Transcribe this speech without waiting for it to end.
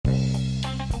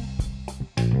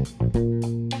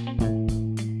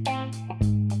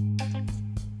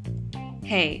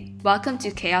Hey, welcome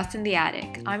to Chaos in the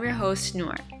Attic. I'm your host,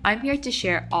 Noor. I'm here to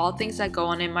share all things that go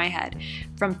on in my head,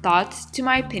 from thoughts to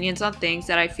my opinions on things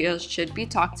that I feel should be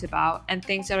talked about and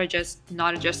things that are just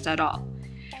not addressed at all.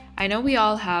 I know we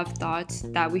all have thoughts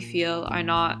that we feel are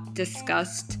not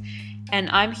discussed, and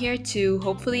I'm here to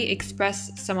hopefully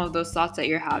express some of those thoughts that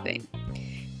you're having.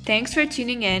 Thanks for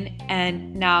tuning in,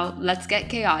 and now let's get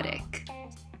chaotic.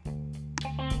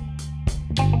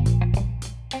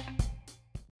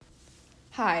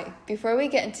 Hi, before we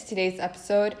get into today's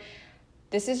episode,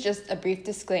 this is just a brief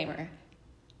disclaimer.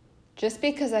 Just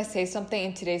because I say something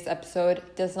in today's episode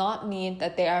does not mean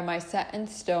that they are my set in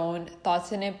stone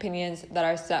thoughts and opinions that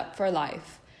are set for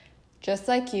life. Just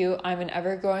like you, I'm an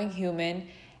ever-growing human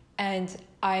and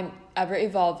I'm ever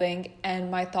evolving, and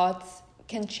my thoughts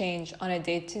can change on a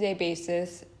day-to-day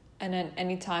basis and at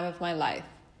any time of my life.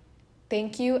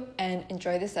 Thank you and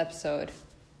enjoy this episode.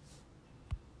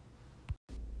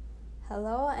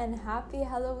 Hello and happy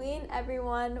Halloween,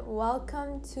 everyone.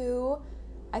 Welcome to,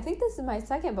 I think this is my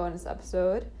second bonus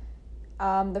episode.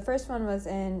 The first one was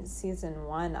in season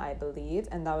 1, I believe,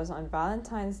 and that was on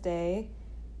Valentine's Day,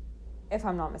 if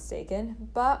I'm not mistaken.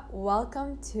 But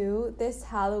welcome to this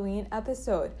Halloween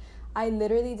episode. I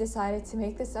literally decided to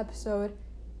make this episode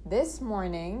this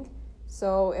morning,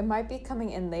 so it might be coming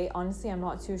in late. Honestly, I'm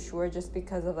not too sure just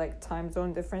because of time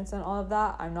zone difference and all of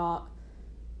that.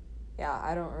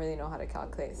 I don't really know how to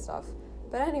calculate stuff.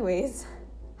 But anyways,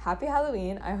 happy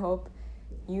Halloween. I hope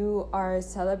you are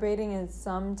celebrating in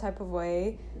some type of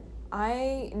way.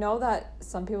 I know that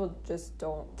some people just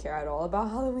don't care at all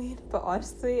about Halloween, but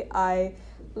honestly, I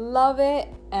love it,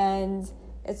 and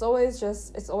it's always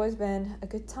been a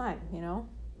good time,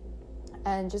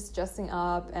 and just dressing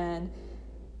up and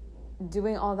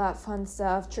doing all that fun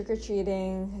stuff,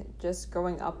 trick-or-treating, just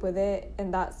growing up with it. In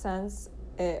that sense,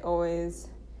 it always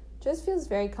just feels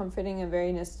very comforting and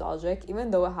very nostalgic, even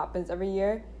though it happens every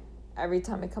year. Every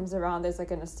time it comes around, there's a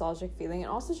nostalgic feeling.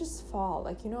 And also just fall.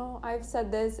 I've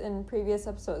said this in previous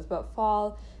episodes, but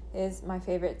fall is my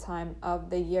favorite time of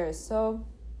the year. So,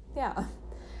 yeah.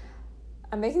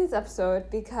 I'm making this episode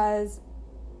because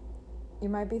you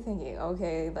might be thinking,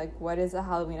 okay, what is a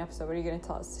Halloween episode? What are you going to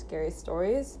tell us? Scary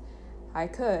stories? I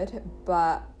could,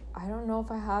 but I don't know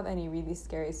if I have any really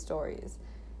scary stories.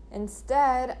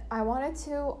 Instead, I wanted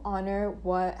to honor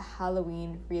what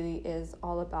Halloween really is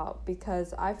all about,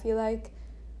 because I feel like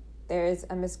there's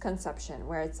a misconception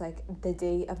where it's the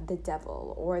day of the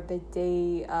devil or the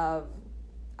day of,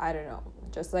 I don't know,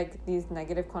 just these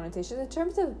negative connotations in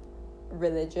terms of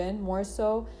religion more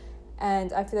so.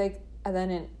 And I feel I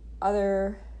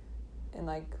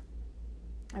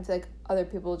feel like other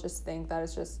people just think that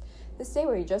it's just this day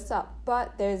where you dress up,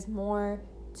 but there's more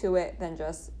to it than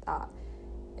just that.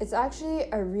 It's actually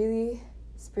a really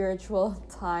spiritual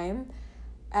time,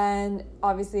 and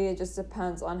obviously it just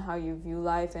depends on how you view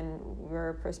life and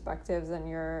your perspectives and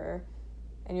your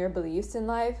beliefs in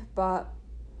life. But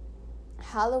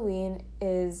Halloween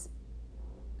is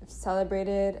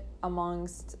celebrated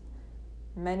amongst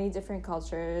many different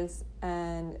cultures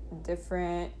and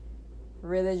different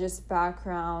religious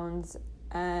backgrounds,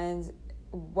 and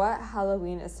what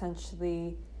Halloween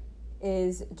essentially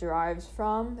is derived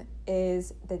from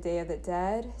is the Day of the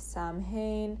Dead,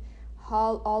 Samhain,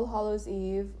 All Hallows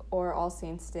Eve, or All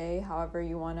Saints Day, however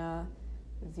you want to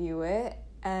view it.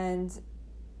 And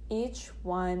each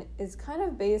one is kind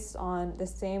of based on the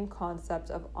same concept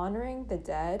of honoring the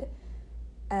dead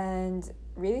and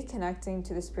really connecting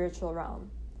to the spiritual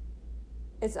realm.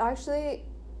 It's actually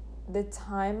the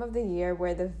time of the year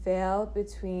where the veil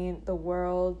between the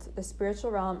world, the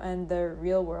spiritual realm, and the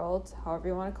real world, however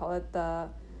you want to call it, the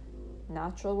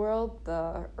natural world,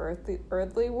 the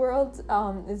earthly world,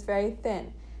 is very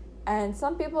thin. And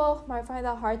some people might find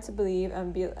that hard to believe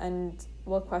and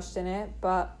will question it,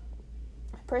 but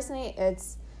personally,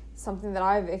 it's something that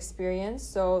I've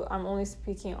experienced, so I'm only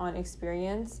speaking on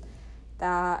experience.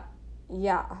 That,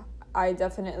 yeah, I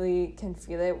definitely can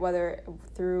feel it, whether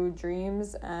through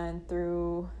dreams and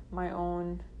through my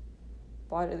own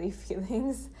bodily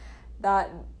feelings,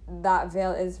 that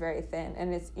veil is very thin,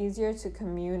 and it's easier to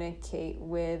communicate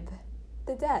with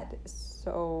the dead.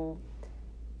 So,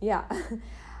 yeah,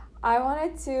 I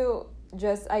wanted to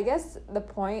I guess the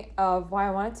point of why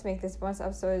I wanted to make this bonus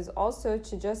episode is also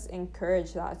to just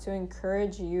encourage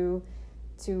you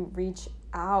to reach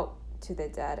out to the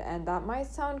dead. And that might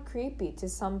sound creepy to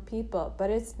some people, but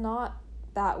it's not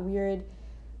that weird.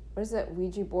 What is it?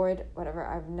 Ouija board? Whatever.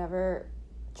 I've never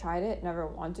tried it, never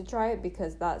want to try it,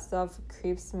 because that stuff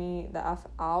creeps me the F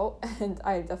out, and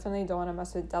I definitely don't want to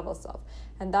mess with devil stuff.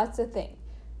 And that's the thing.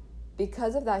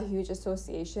 Because of that huge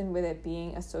association with it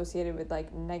being associated with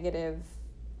like negative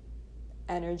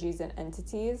energies and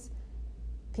entities,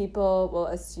 people will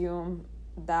assume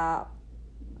that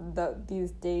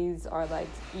these days are like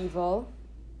evil.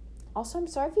 Also, I'm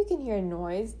sorry if you can hear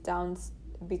noise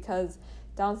because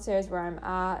downstairs where I'm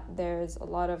at, there's a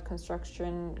lot of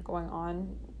construction going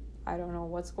on. I don't know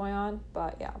what's going on,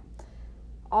 but yeah.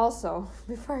 Also,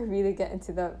 before I really get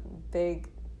into the big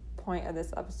point of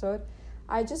this episode,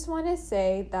 I just want to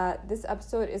say that this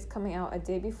episode is coming out a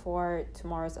day before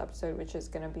tomorrow's episode, which is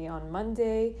going to be on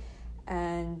Monday.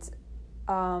 And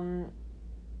I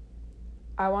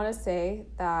want to say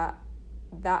that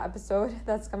episode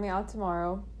that's coming out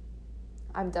tomorrow,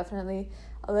 I'm definitely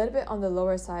a little bit on the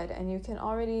lower side, and you can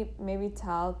already maybe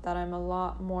tell that I'm a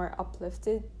lot more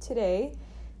uplifted today.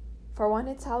 For one,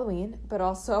 it's Halloween, but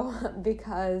also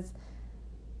because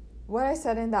what I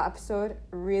said in that episode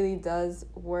really does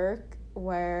work,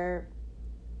 where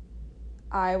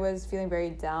I was feeling very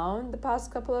down the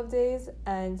past couple of days,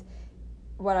 and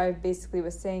what I basically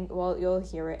was saying, well, you'll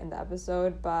hear it in the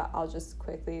episode, but I'll just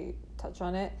quickly touch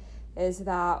on it, is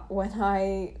that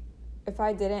if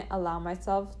I didn't allow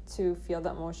myself to feel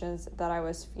the emotions that I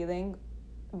was feeling,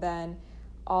 then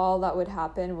all that would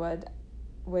happen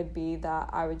would be that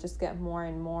I would just get more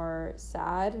and more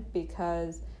sad,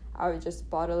 because I would just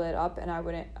bottle it up, and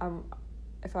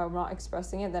if I'm not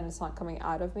expressing it, then it's not coming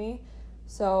out of me.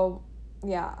 So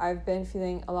yeah, I've been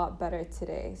feeling a lot better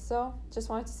today. So just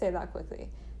wanted to say that quickly.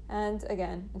 And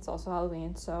again, it's also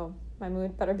Halloween, so my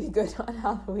mood better be good on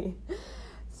Halloween.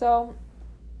 So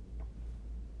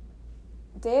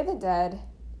Day of the Dead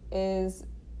is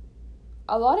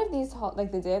a lot of these,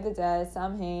 like the Day of the Dead,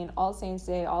 Samhain, All Saints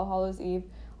Day, All Hallows Eve,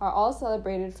 are all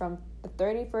celebrated from the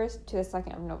 31st to the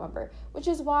 2nd of November, which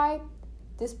is why,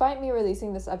 despite me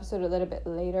releasing this episode a little bit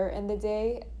later in the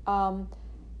day,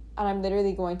 and I'm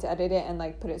literally going to edit it and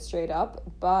like put it straight up,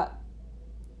 but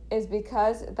it's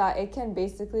because that it can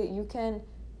basically,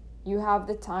 you have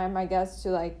the time, I guess, to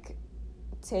like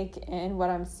take in what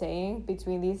I'm saying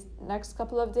between these next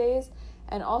couple of days.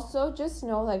 And also just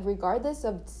know, like, regardless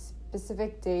of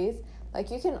specific days,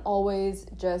 like, you can always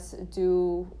just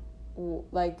do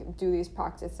these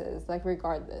practices, like,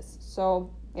 regardless.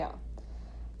 So yeah,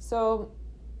 so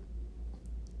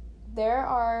there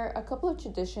are a couple of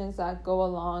traditions that go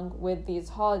along with these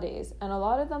holidays, and a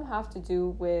lot of them have to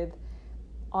do with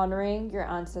honoring your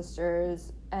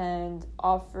ancestors and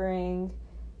offering,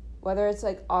 whether it's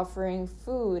like offering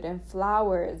food and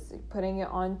flowers, putting it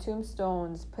on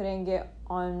tombstones, putting it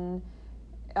on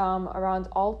around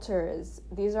altars.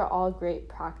 These are all great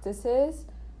practices,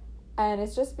 and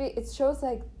it shows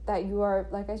like that you are,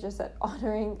 like I just said,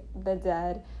 honoring the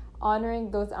dead, honoring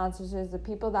those ancestors, the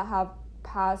people that have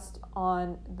passed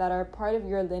on, that are part of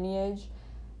your lineage.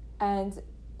 And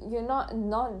you're not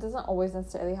doesn't always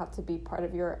necessarily have to be part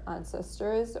of your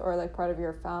ancestors or like part of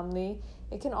your family.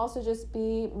 It can also just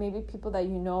be maybe people that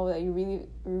you know that you really,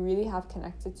 really have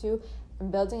connected to,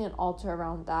 and building an altar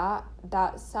around that.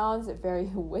 That sounds very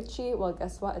witchy. Well,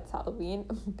 guess what? It's Halloween,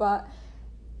 but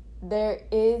there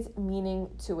is meaning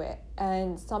to it.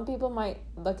 And some people might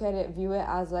look at it, view it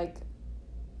as like,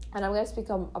 and I'm going to speak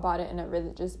about it in a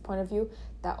religious point of view,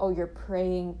 that, oh, you're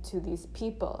praying to these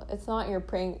people. It's not you're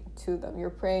praying to them. You're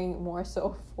praying more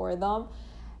so for them,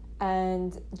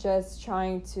 and just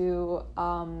trying to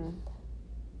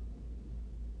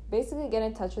basically get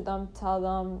in touch with them, tell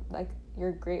them like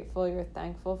you're grateful, you're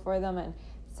thankful for them, and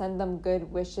send them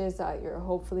good wishes that you're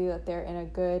hopefully that they're in a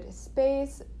good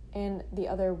space in the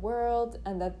other world,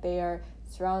 and that they are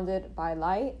surrounded by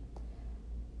light.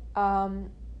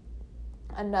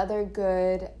 Another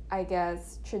good, I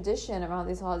guess, tradition around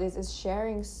these holidays is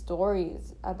sharing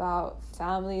stories about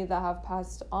family that have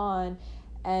passed on,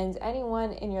 and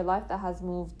anyone in your life that has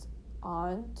moved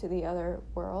on to the other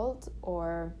world,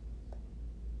 or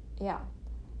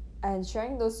and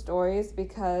sharing those stories,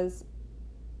 because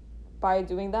by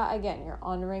doing that, again, you're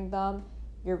honoring them,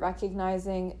 you're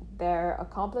recognizing their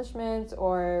accomplishments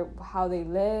or how they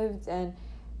lived, and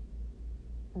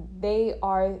they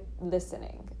are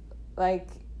listening. Like,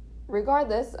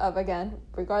 regardless of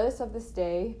this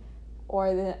day,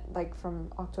 or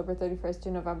from October 31st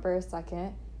to November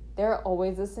 2nd, they're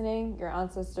always listening. Your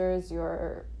ancestors,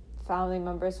 your family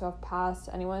members who have passed,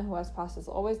 anyone who has passed is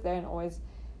always there, and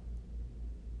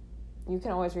you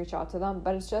can always reach out to them.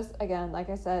 But it's just, again, like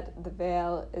I said, the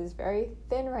veil is very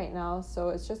thin right now, so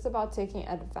it's just about taking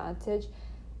advantage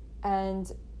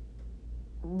and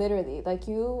literally, like,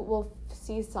 you will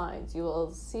see signs. You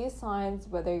will see signs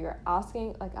whether you're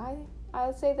asking, like,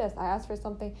 I'll say this, I asked for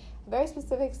something, a very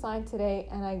specific sign today,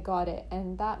 and I got it,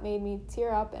 and that made me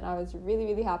tear up, and I was really,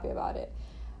 really happy about it.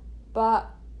 But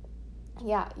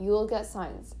yeah, you will get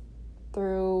signs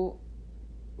through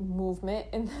movement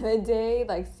in the day,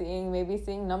 like maybe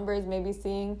seeing numbers, maybe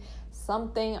seeing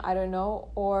something, I don't know,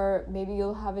 or maybe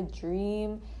you'll have a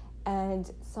dream and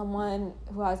someone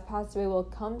who has passed away will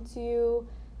come to you,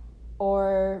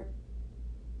 or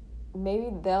maybe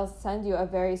they'll send you a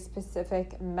very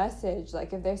specific message.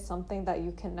 Like if there's something that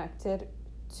you connected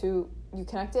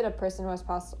a person who has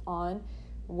passed on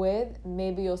with,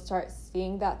 maybe you'll start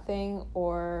seeing that thing,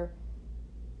 or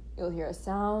you'll hear a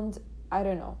sound, I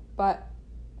don't know, but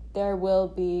there will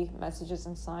be messages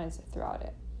and signs throughout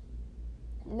it.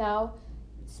 Now,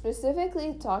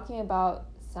 specifically talking about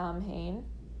Samhain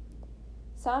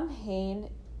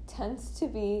tends to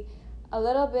be a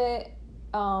little bit,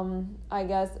 I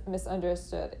guess,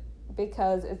 misunderstood,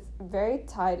 because it's very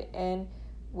tied in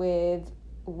with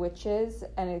witches,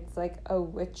 and it's like a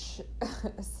witch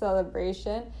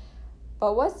celebration.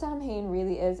 But what Samhain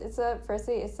really is, it's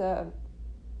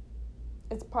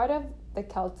part of the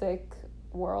Celtic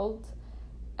world,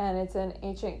 and it's an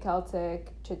ancient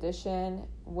Celtic tradition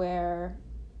where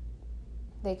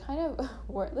they kind of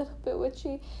were a little bit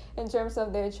witchy in terms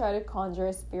of they try to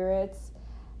conjure spirits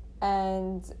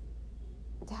and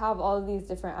to have all of these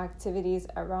different activities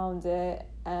around it.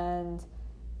 And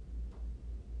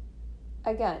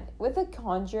again, with the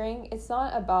conjuring, it's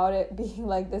not about it being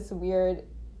like this weird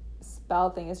spell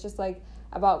thing. It's just like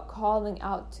about calling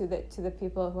out to the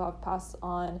people who have passed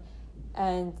on,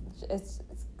 and it's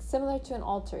similar to an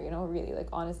altar, really, like,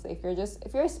 honestly,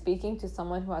 if you're speaking to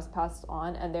someone who has passed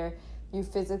on and you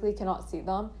physically cannot see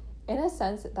them, in a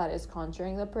sense that is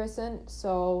conjuring the person.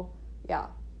 So yeah,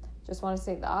 just want to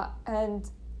say that. And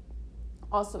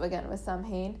also, again, with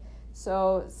Samhain,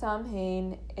 so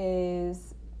Samhain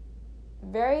is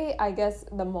very, I guess,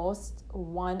 the most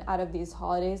one out of these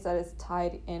holidays that is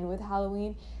tied in with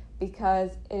Halloween,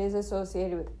 because it is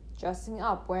associated with dressing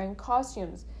up, wearing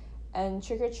costumes, and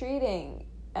trick-or-treating.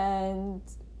 And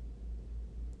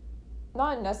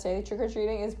not necessarily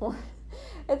trick-or-treating, is more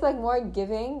it's like more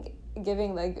giving,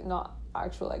 like, not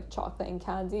actual like chocolate and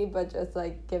candy, but just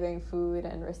like giving food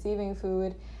and receiving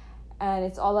food. And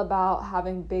it's all about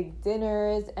having big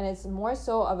dinners, and it's more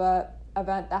so of a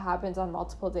event that happens on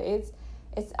multiple days.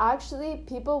 It's actually,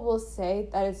 people will say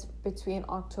that it's between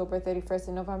October 31st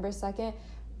and November 2nd,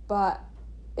 but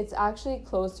it's actually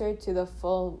closer to the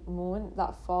full moon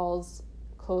that falls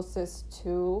closest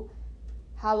to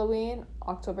Halloween,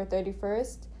 October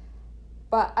 31st.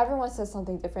 But everyone says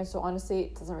something different, so honestly,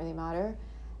 it doesn't really matter.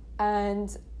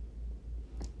 And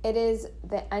it is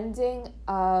the ending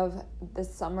of the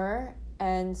summer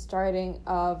and starting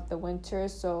of the winter,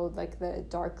 so like the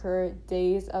darker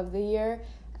days of the year.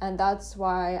 And that's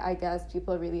why I guess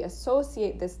people really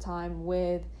associate this time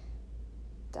with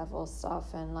devil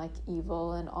stuff and like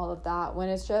evil and all of that, when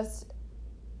it's just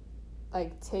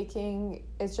like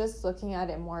it's just looking at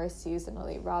it more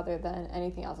seasonally rather than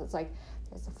anything else. It's like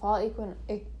there's a fall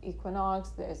equinox,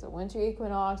 there's a winter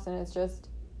equinox, and it's just,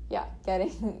 yeah,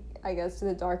 getting, I guess, to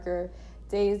the darker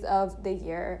days of the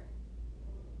year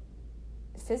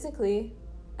physically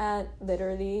and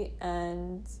literally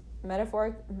and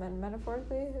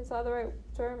metaphorically, is that the right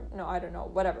term? No, I don't know,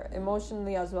 whatever,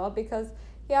 emotionally as well, because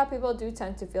yeah, people do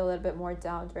tend to feel a little bit more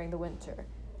down during the winter.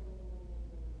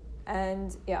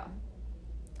 And yeah,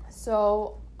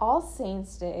 so All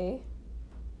Saints Day,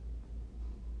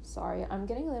 sorry, I'm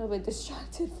getting a little bit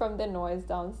distracted from the noise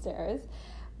downstairs,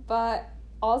 but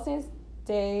All Saints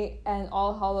Day and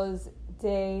All Hallows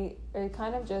Day are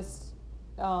kind of just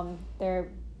they're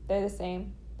the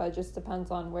same, but it just depends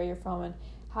on where you're from and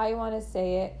how you want to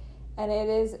say it. And it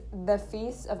is the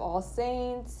Feast of All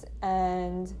Saints,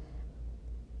 and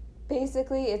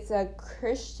basically it's a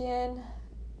Christian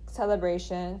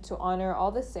celebration to honor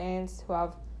all the saints,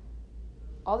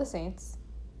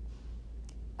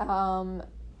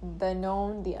 the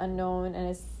known, the unknown, and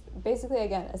it's basically,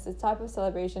 again, it's a type of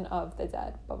celebration of the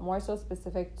dead, but more so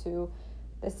specific to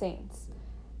the saints.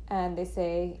 And they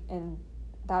say in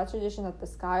that tradition that the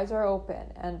skies are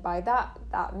open, and by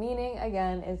that meaning,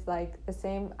 again, is like the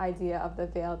same idea of the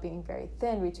veil being very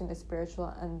thin between the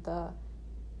spiritual and the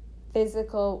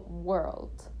physical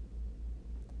world.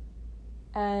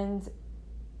 And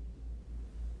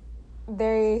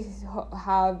they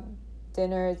have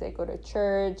dinners, they go to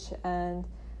church, and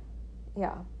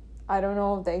yeah, I don't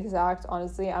know the exact,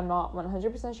 honestly, I'm not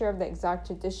 100% sure of the exact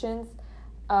traditions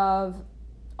of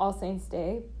All Saints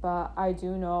Day, but I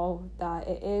do know that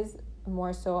it is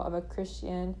more so of a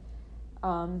Christian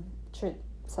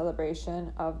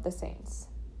celebration of the saints.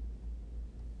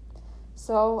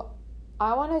 So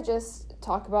I want to just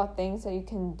talk about things that you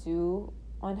can do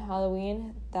on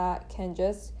Halloween that can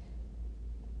just,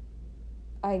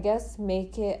 I guess,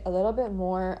 make it a little bit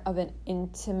more of an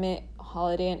intimate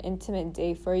holiday, an intimate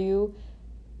day for you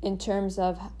in terms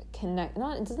of it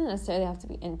doesn't necessarily have to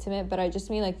be intimate, but I just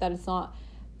mean like that it's not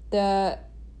the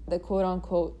quote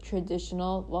unquote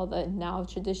traditional,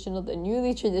 the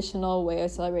newly traditional way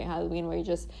of celebrating Halloween, where you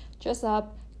just dress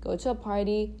up, go to a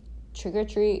party, trick or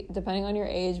treat, depending on your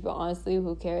age, but honestly,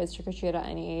 who cares? Trick or treat at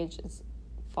any age. It's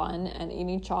fun, and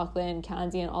eating chocolate and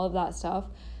candy and all of that stuff.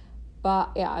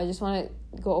 But yeah, I just want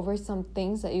to go over some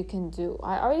things that you can do.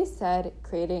 I already said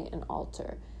creating an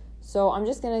altar. So I'm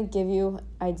just going to give you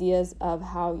ideas of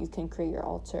how you can create your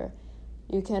altar.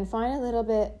 You can find a little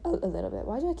bit.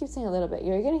 Why do I keep saying a little bit?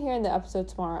 You're going to hear in the episode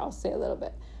tomorrow, I'll say a little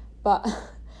bit. But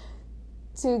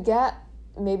to get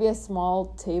maybe a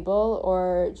small table,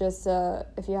 or just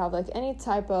if you have like any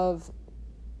type of,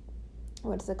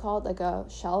 what is it called? Like a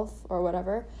shelf or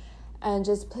whatever. And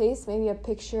just place maybe a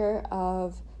picture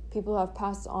of people who have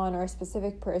passed on, or a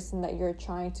specific person that you're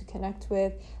trying to connect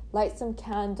with. Light some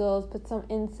candles, put some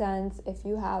incense if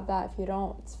you have that. If you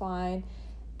don't, it's fine.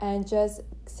 And just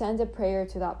send a prayer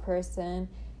to that person,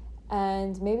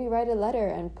 and maybe write a letter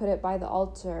and put it by the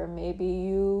altar. Maybe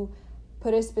you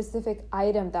put a specific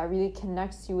item that really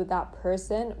connects you with that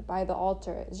person by the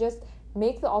altar. Just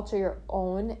make the altar your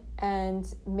own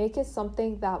and make it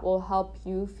something that will help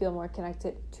you feel more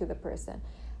connected to the person.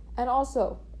 And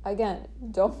also, again,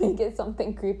 don't make it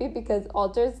something creepy, because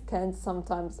altars can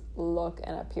sometimes look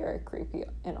and appear creepy,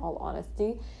 in all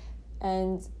honesty.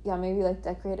 And yeah, maybe like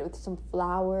decorate it with some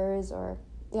flowers, or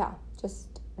yeah,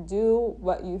 just do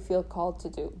what you feel called to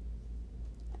do.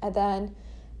 And then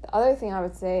the other thing I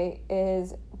would say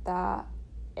is that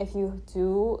if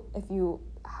you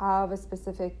have a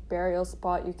specific burial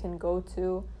spot you can go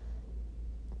to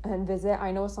and visit.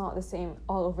 I know it's not the same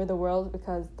all over the world,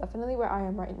 because definitely where I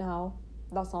am right now,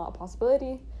 that's not a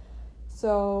possibility.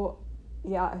 So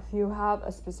yeah, if you have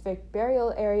a specific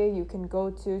burial area you can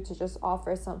go to just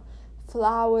offer some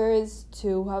flowers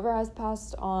to whoever has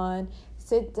passed on,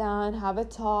 sit down, have a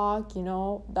talk,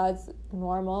 that's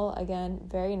normal, again,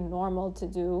 very normal to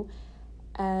do,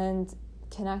 and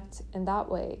connect in that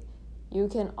way. You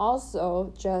can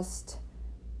also just,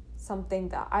 something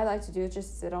that I like to do is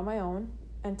just sit on my own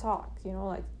and talk,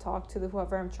 like talk to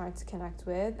whoever I'm trying to connect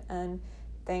with, and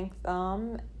thank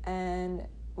them and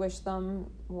wish them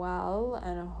well,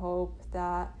 and hope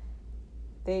that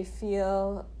they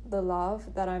feel the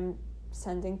love that I'm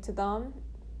sending to them.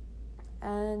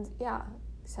 And yeah,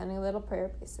 sending a little prayer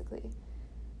basically.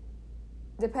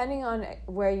 Depending on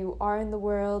where you are in the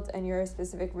world and your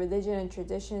specific religion and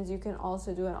traditions, you can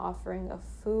also do an offering of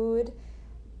food,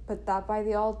 put that by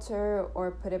the altar,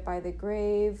 or put it by the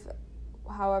grave,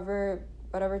 however,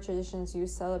 whatever traditions you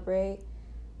celebrate.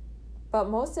 But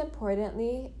most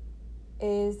importantly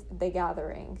is the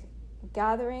gathering,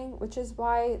 which is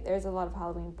why there's a lot of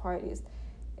Halloween parties.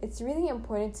 It's really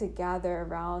important to gather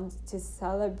around to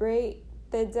celebrate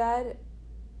the dead,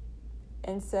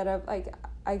 instead of, like,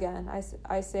 again, I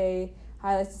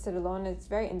like to sit alone. It's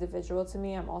very individual to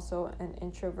me. I'm also an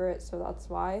introvert, so that's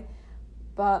why.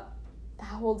 But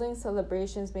holding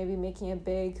celebrations, maybe making a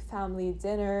big family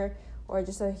dinner, or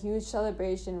just a huge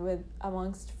celebration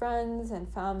amongst friends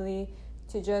and family,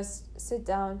 to just sit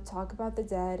down, talk about the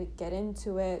dead, get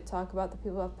into it, talk about the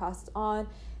people who have passed on,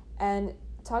 and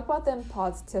talk about them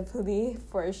positively,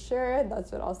 for sure.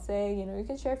 That's what I'll say. You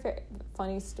can share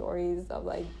funny stories of,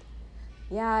 like,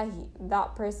 yeah,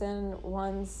 that person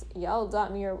once yelled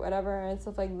at me or whatever, and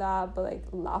stuff like that, but like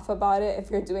laugh about it if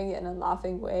you're doing it in a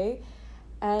laughing way.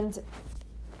 And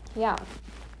yeah,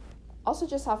 also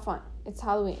just have fun. It's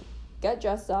Halloween. Get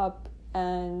dressed up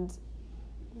and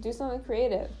do something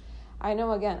creative. I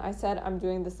know, again, I said I'm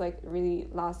doing this like really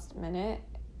last minute,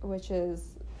 which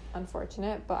is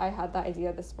unfortunate, but I had that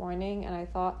idea this morning, and I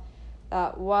thought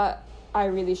that I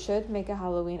really should make a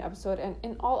Halloween episode. And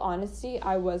in all honesty,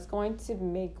 I was going to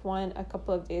make one a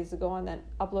couple of days ago and then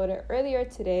upload it earlier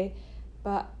today,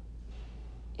 but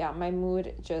yeah, my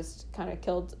mood just kind of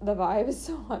killed the vibe,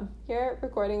 so I'm here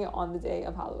recording it on the day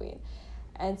of Halloween.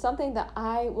 And something that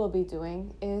I will be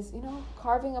doing is,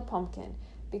 carving a pumpkin,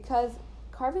 because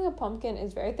carving a pumpkin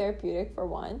is very therapeutic, for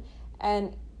one,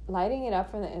 and lighting it up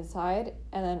from the inside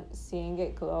and then seeing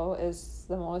it glow is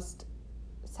the most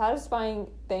satisfying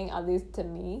thing, at least to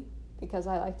me, because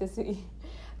I like to see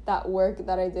that work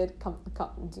that I did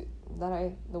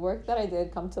the work that I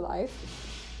did come to life.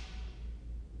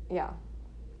 Yeah.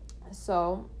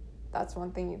 So that's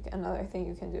another thing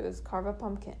you can do is carve a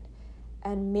pumpkin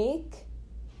and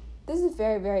this is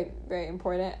very, very, very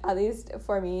important, at least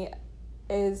for me,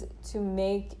 is to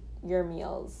make your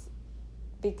meals.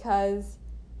 Because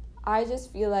I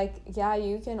just feel like, yeah,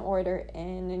 you can order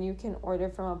in and you can order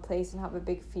from a place and have a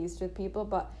big feast with people,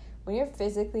 but when you're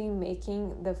physically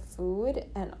making the food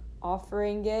and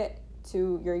offering it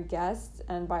to your guests,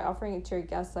 and by offering it to your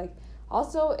guests, like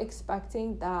also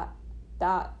expecting that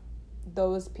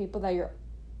those people that you're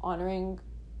honoring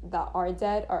that are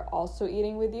dead are also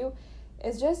eating with you,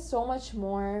 is just so much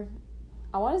more,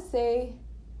 I want to say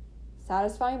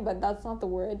satisfying, but that's not the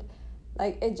word.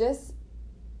 Like, it just,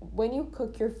 when you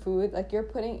cook your food, like, you're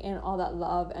putting in all that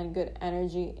love and good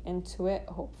energy into it,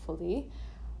 hopefully.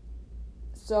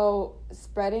 So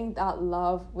spreading that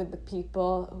love with the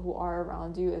people who are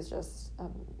around you is just a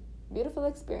beautiful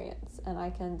experience. And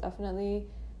I can definitely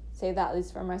say that, at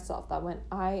least for myself, that when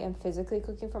I am physically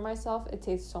cooking for myself, it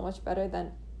tastes so much better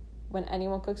than when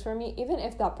anyone cooks for me. Even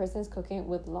if that person is cooking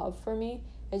with love for me,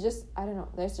 it's just, I don't know,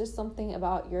 there's just something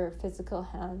about your physical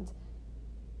hand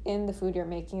in the food you're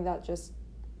making that just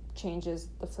changes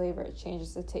the flavor, it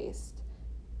changes the taste.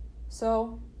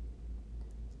 So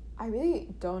I really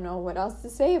don't know what else to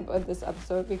say about this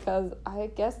episode, because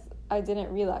I guess I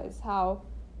didn't realize how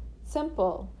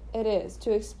simple it is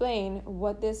to explain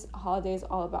what this holiday is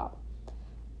all about.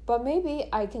 But maybe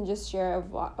I can just share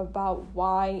about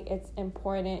why it's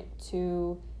important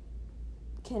to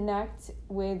connect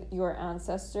with your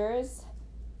ancestors.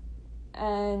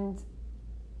 And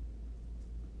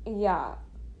yeah,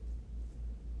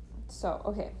 so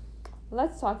okay,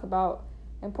 let's talk about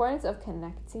importance of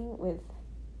connecting with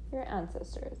your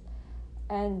ancestors.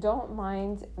 And don't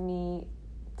mind me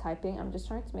typing, I'm just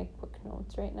trying to make quick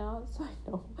notes right now, so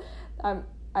I know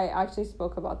I actually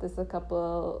spoke about this a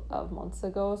couple of months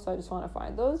ago, so I just want to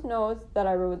find those notes that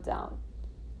I wrote down.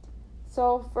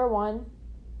 So for one,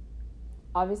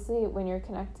 obviously when you're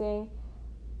connecting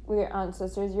with your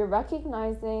ancestors, you're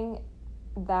recognizing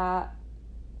that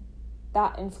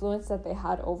influence that they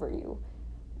had over you,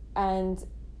 and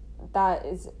that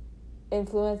is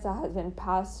influence that has been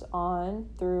passed on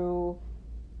through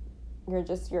your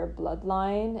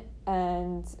bloodline.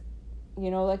 And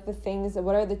like the things,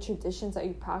 what are the traditions that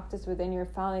you practice within your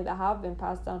family that have been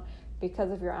passed down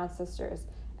because of your ancestors,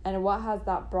 and what has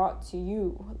that brought to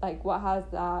you? Like, what has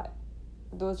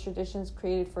those traditions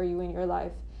created for you in your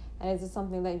life? And is it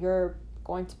something that you're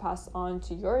going to pass on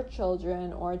to your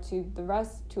children, or to the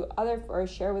rest, or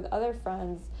share with other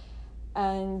friends?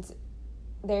 And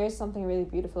there is something really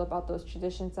beautiful about those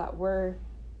traditions that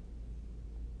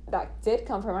did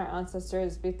come from our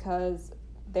ancestors, because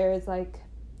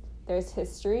there's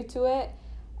history to it.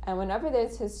 And whenever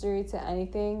there's history to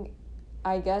anything,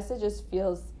 I guess it just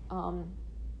feels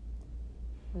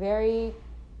very,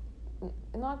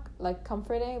 not like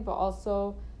comforting, but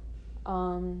also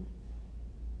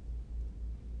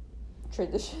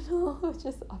traditional, which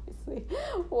is obviously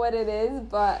what it is.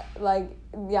 But like,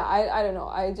 yeah, I don't know,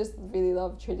 I just really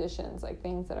love traditions, like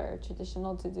things that are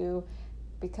traditional to do,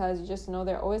 because you just know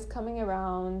they're always coming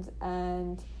around,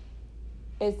 and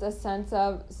it's a sense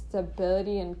of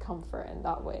stability and comfort in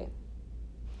that way.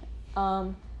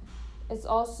 It's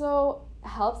also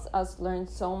helps us learn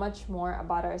so much more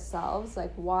about ourselves,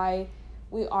 like why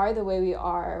we are the way we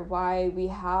are, why we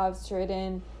have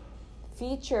certain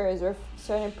features or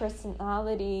certain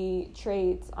personality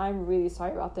traits. I'm really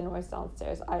sorry about the noise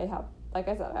downstairs. I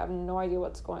have no idea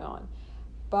what's going on,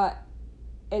 but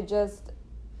it just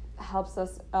helps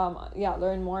us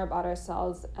learn more about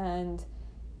ourselves. And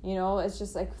it's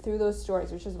just like through those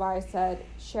stories, which is why I said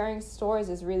sharing stories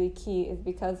is really key, is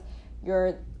because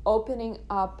you're opening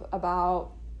up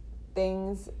about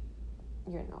things.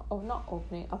 Not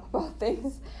opening up about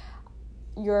things.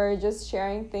 You're just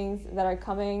sharing things that are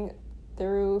coming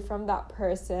through from that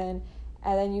person,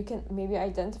 and then you can maybe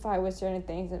identify with certain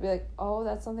things and be like, oh,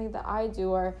 that's something that I do,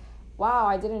 or wow,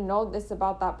 I didn't know this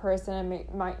about that person,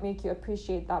 and might make you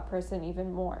appreciate that person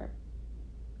even more.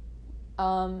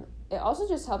 It also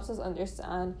just helps us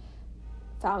understand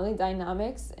family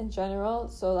dynamics in general.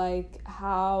 So like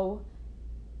how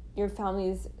your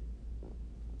family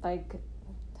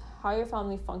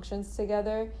functions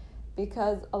together,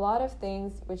 because a lot of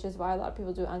things, which is why a lot of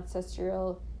people do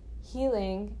ancestral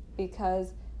healing,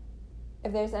 because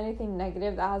if there's anything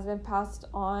negative that has been passed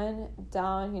on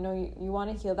down, you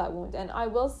want to heal that wound. And I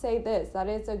will say this, that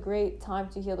it's a great time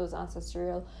to heal those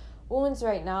ancestral wounds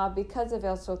right now because of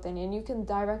El Soten, and you can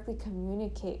directly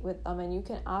communicate with them, and you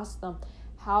can ask them,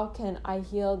 how can I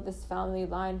heal this family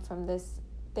line from this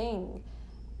thing,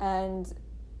 and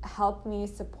help me,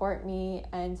 support me,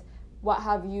 and what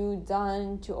have you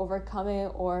done to overcome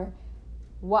it, or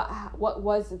what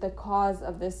was the cause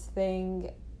of this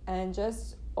thing, and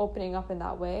just opening up in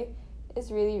that way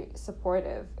is really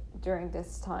supportive during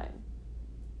this time.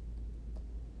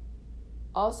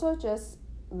 Also, just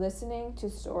listening to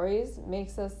stories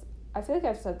makes us, I feel like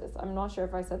I've said this, I'm not sure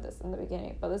if I said this in the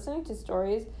beginning, but listening to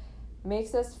stories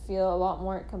makes us feel a lot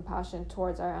more compassion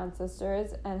towards our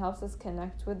ancestors and helps us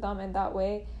connect with them in that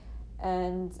way,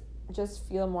 and just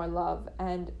feel more love.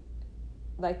 And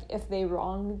like, if they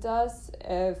wronged us,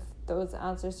 if those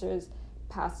ancestors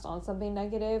passed on something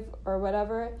negative or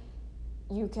whatever,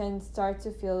 you can start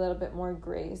to feel a little bit more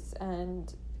grace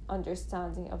and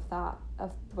understanding of that,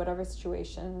 of whatever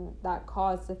situation that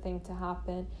caused the thing to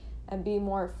happen, and be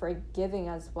more forgiving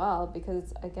as well, because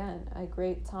it's, again, a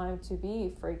great time to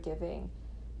be forgiving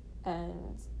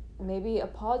and maybe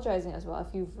apologizing as well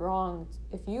if you've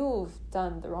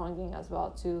done the wronging as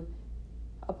well, to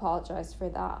apologize for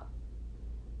that.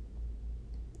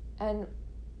 And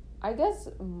I guess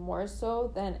more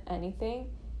so than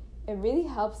anything, it really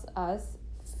helps us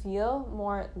feel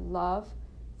more love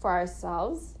for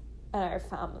ourselves and our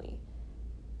family.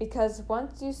 Because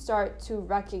once you start to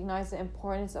recognize the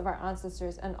importance of our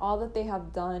ancestors and all that they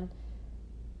have done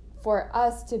for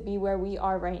us to be where we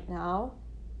are right now,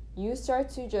 you start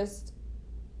to just,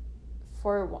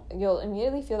 you'll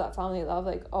immediately feel that family love,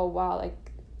 like, oh wow,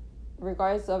 like,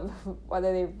 regardless of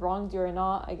whether they wronged you or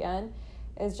not, again,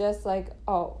 it's just like,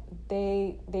 oh,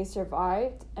 they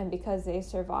survived, and because they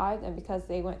survived and because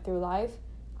they went through life,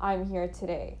 I'm here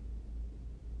today.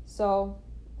 So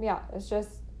yeah, it's just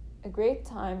a great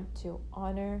time to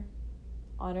honor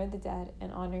the dead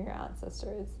and honor your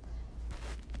ancestors.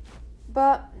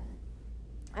 But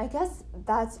I guess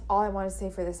that's all I want to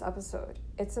say for this episode.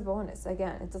 It's a bonus.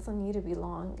 Again, it doesn't need to be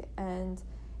long, and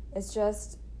it's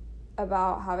just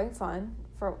about having fun.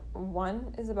 For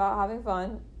one, is about having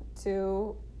fun.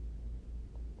 Two,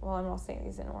 well, I'm not saying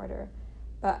these in order,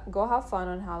 but go have fun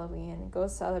on Halloween, go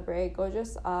celebrate, go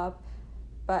dress up.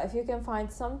 But if you can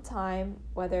find some time,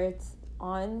 whether it's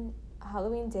on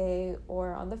Halloween Day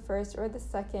or on the 1st or the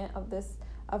 2nd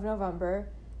of November,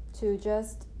 to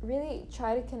just really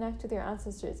try to connect with your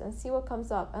ancestors and see what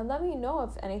comes up, and let me know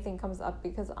if anything comes up,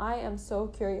 because I am so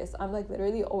curious. I'm like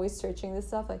literally always searching this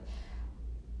stuff, like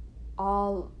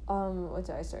what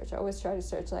do I search? I always try to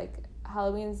search like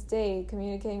Halloween's Day,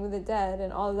 communicating with the dead,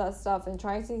 and all of that stuff, and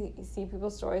trying to see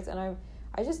people's stories, and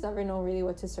I just never know really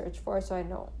what to search for, so I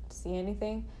don't see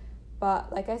anything.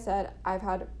 But like I said, I've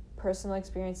had personal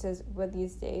experiences with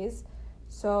these days,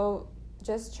 so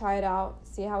just try it out,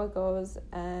 see how it goes,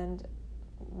 and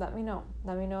let me know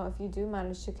if you do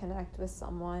manage to connect with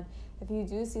someone, if you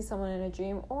do see someone in a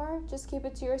dream, or just keep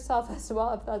it to yourself as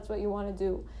well if that's what you want to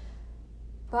do.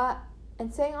 But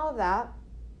in saying all of that,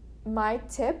 my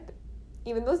tip,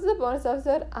 even though this is a bonus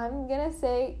episode, I'm gonna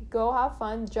say go have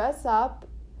fun, dress up.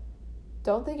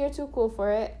 Don't think you're too cool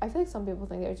for it. I feel like some people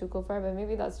think they're too cool for it, but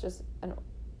maybe that's just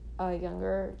a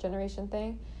younger generation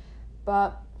thing.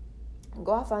 But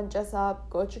go have fun, dress up,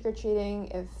 go trick-or-treating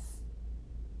if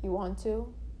you want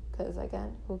to, because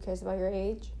again, who cares about your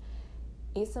age?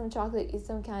 Eat some chocolate, eat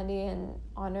some candy, and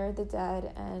honor the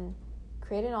dead, and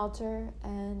create an altar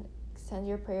and send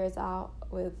your prayers out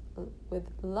with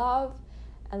love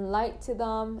and light to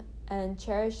them, and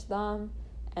cherish them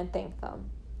and thank them.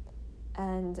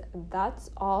 And that's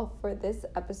all for this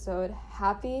episode.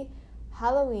 Happy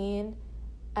Halloween,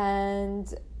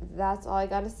 and that's all I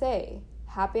gotta say.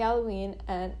 Happy Halloween,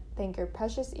 and thank your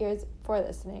precious ears for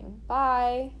listening.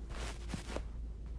 Bye.